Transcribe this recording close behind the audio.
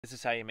This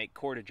is how you make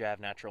cordage out of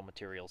natural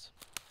materials.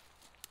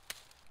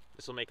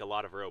 This will make a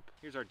lot of rope.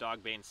 Here's our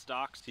dog bane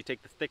stalks. You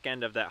take the thick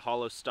end of that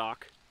hollow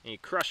stalk and you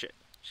crush it.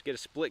 Just get a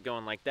split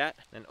going like that,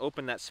 then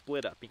open that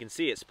split up. You can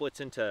see it splits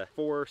into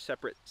 4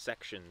 separate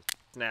sections.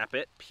 Snap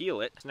it,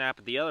 peel it, snap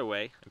it the other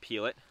way and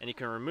peel it, and you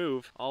can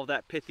remove all of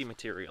that pithy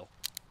material.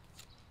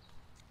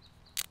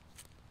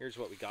 Here's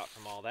what we got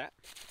from all that.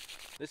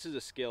 This is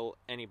a skill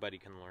anybody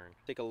can learn.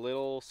 Take a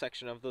little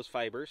section of those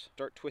fibers,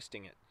 start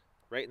twisting it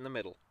right in the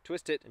middle.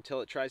 Twist it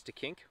until it tries to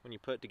kink when you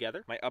put it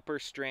together. My upper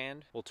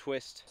strand will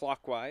twist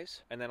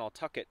clockwise, and then I'll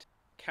tuck it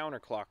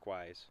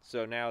counterclockwise.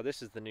 So now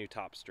this is the new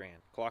top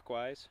strand.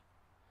 Clockwise,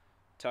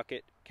 tuck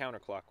it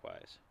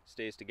counterclockwise.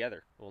 Stays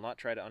together. It will not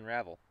try to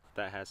unravel.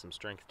 That has some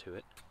strength to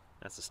it.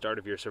 That's the start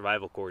of your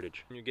survival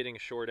cordage. When you're getting a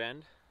short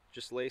end,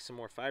 just lay some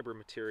more fiber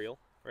material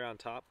right on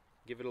top.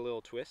 Give it a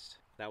little twist.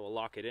 That will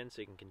lock it in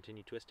so you can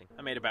continue twisting.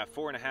 I made about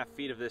 4.5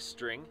 feet of this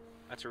string.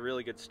 That's a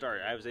really good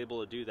start. I was able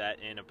to do that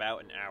in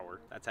about an hour.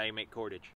 That's how you make cordage.